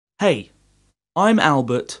Hey, I'm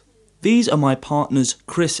Albert, these are my partners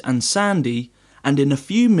Chris and Sandy, and in a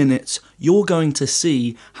few minutes you're going to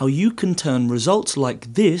see how you can turn results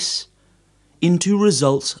like this into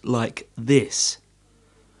results like this.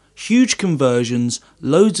 Huge conversions,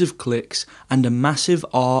 loads of clicks, and a massive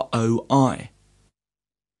ROI.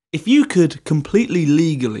 If you could completely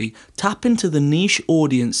legally tap into the niche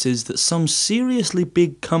audiences that some seriously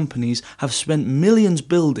big companies have spent millions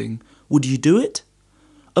building, would you do it?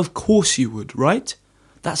 Of course you would, right?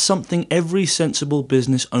 That's something every sensible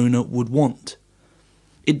business owner would want.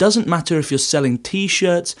 It doesn't matter if you're selling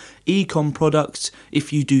t-shirts, e-com products,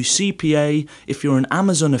 if you do CPA, if you're an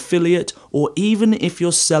Amazon affiliate, or even if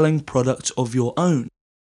you're selling products of your own.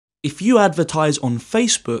 If you advertise on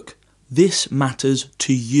Facebook, this matters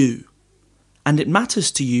to you. And it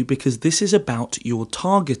matters to you because this is about your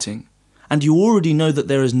targeting. And you already know that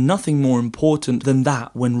there is nothing more important than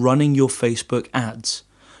that when running your Facebook ads.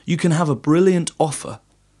 You can have a brilliant offer.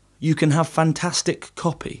 You can have fantastic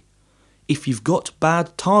copy. If you've got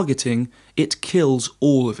bad targeting, it kills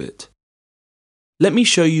all of it. Let me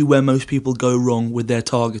show you where most people go wrong with their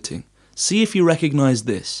targeting. See if you recognize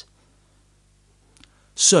this.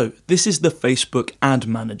 So, this is the Facebook ad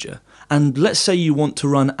manager, and let's say you want to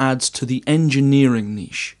run ads to the engineering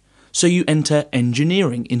niche. So you enter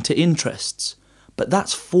engineering into interests, but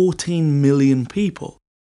that's 14 million people.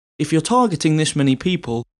 If you're targeting this many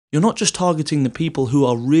people, you're not just targeting the people who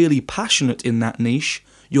are really passionate in that niche,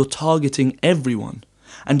 you're targeting everyone.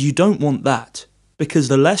 And you don't want that, because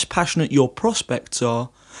the less passionate your prospects are,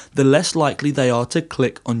 the less likely they are to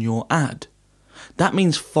click on your ad. That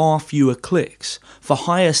means far fewer clicks, for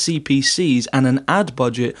higher CPCs and an ad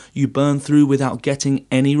budget you burn through without getting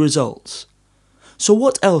any results. So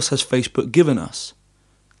what else has Facebook given us?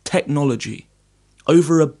 Technology.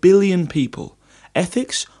 Over 1 billion people.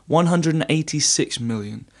 Ethics, 186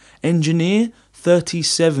 million. Engineer,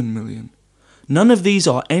 37 million. None of these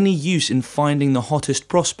are any use in finding the hottest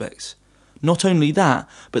prospects. Not only that,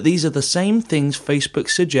 but these are the same things Facebook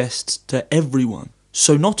suggests to everyone.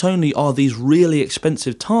 So not only are these really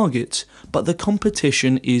expensive targets, but the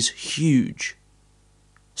competition is huge.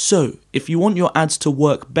 So, if you want your ads to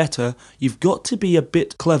work better, you've got to be a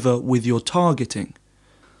bit clever with your targeting.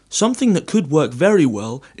 Something that could work very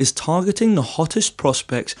well is targeting the hottest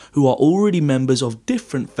prospects who are already members of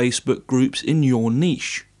different Facebook groups in your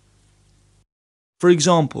niche. For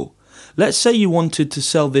example, let's say you wanted to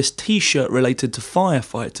sell this t-shirt related to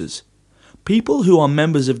firefighters. People who are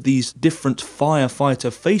members of these different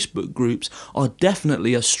firefighter Facebook groups are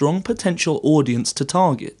definitely a strong potential audience to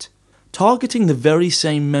target. Targeting the very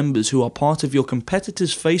same members who are part of your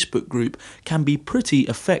competitor's Facebook group can be pretty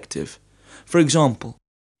effective. For example,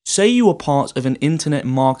 say you are part of an internet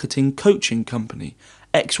marketing coaching company,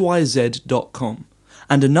 xyz.com,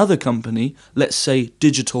 and another company, let's say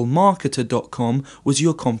digitalmarketer.com, was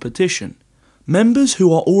your competition. Members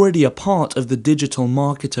who are already a part of the Digital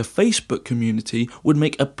Marketer Facebook community would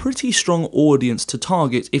make a pretty strong audience to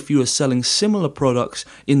target if you are selling similar products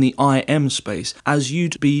in the IM space as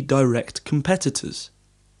you'd be direct competitors.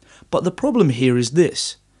 But the problem here is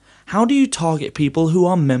this. How do you target people who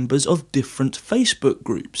are members of different Facebook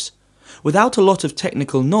groups? Without a lot of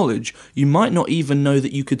technical knowledge, you might not even know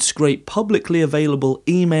that you could scrape publicly available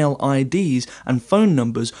email IDs and phone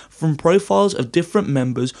numbers from profiles of different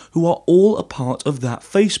members who are all a part of that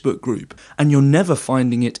Facebook group, and you're never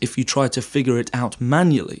finding it if you try to figure it out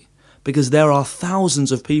manually, because there are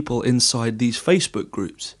thousands of people inside these Facebook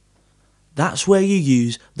groups. That's where you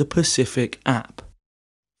use the Pacific app.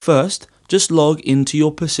 First, just log into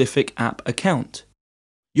your Pacific app account.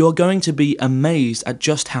 You're going to be amazed at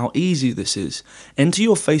just how easy this is. Enter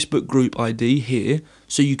your Facebook group ID here,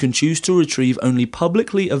 so you can choose to retrieve only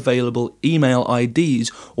publicly available email IDs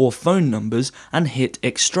or phone numbers and hit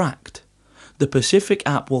extract. The Pacific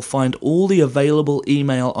app will find all the available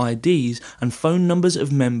email IDs and phone numbers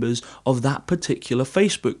of members of that particular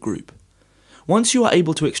Facebook group. Once you are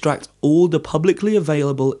able to extract all the publicly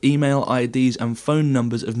available email IDs and phone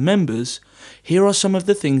numbers of members, here are some of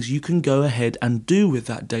the things you can go ahead and do with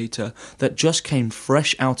that data that just came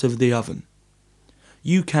fresh out of the oven.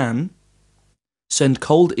 You can send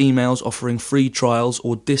cold emails offering free trials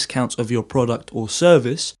or discounts of your product or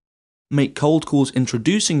service, make cold calls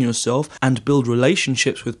introducing yourself and build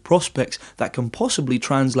relationships with prospects that can possibly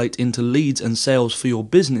translate into leads and sales for your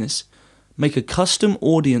business, make a custom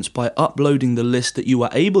audience by uploading the list that you are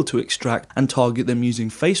able to extract and target them using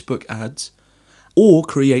Facebook ads, or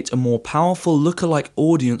create a more powerful lookalike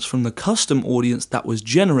audience from the custom audience that was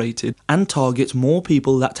generated and target more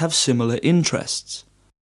people that have similar interests.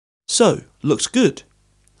 So, looks good.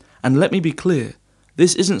 And let me be clear,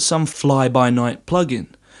 This isn't some fly-by-night plugin.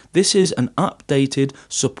 This is an updated,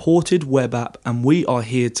 supported web app, and we are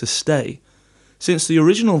here to stay. Since the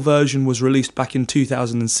original version was released back in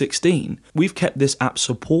 2016, we've kept this app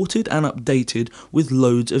supported and updated with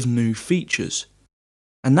loads of new features.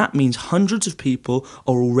 And that means hundreds of people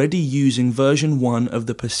are already using version 1 of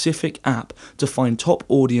the Pacific app to find top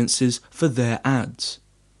audiences for their ads.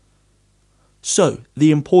 So, the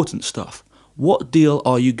important stuff. What deal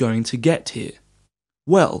are you going to get here?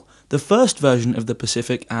 Well, the first version of the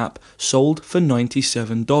Pacific app sold for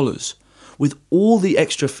 $97. With all the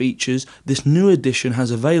extra features this new edition has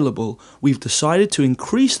available, we've decided to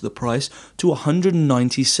increase the price to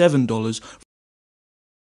 $197.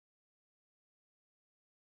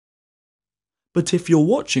 But if you're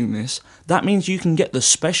watching this, that means you can get the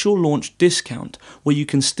special launch discount where you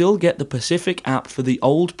can still get the Pacific app for the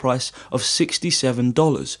old price of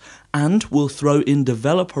 $67, and we'll throw in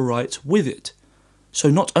developer rights with it. So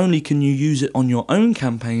not only can you use it on your own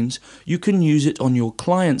campaigns, you can use it on your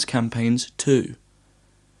clients' campaigns too.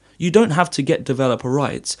 You don't have to get developer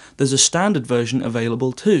rights, there's a standard version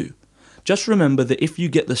available too. Just remember that if you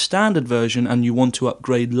get the standard version and you want to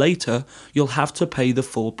upgrade later, you'll have to pay the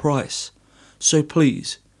full price. So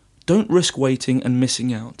please, don't risk waiting and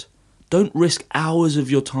missing out. Don't risk hours of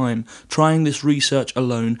your time trying this research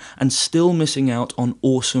alone and still missing out on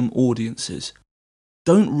awesome audiences.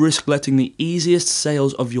 Don't risk letting the easiest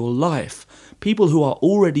sales of your life, people who are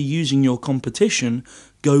already using your competition,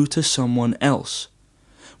 go to someone else.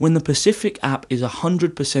 When the Pacific app is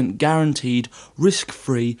 100% guaranteed,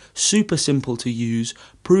 risk-free, super simple to use,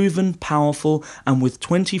 proven, powerful, and with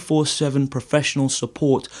 24/7 professional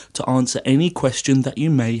support to answer any question that you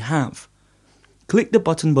may have. Click the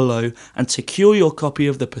button below and secure your copy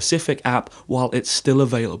of the Pacific app while it's still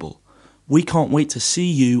available. We can't wait to see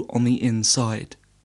you on the inside.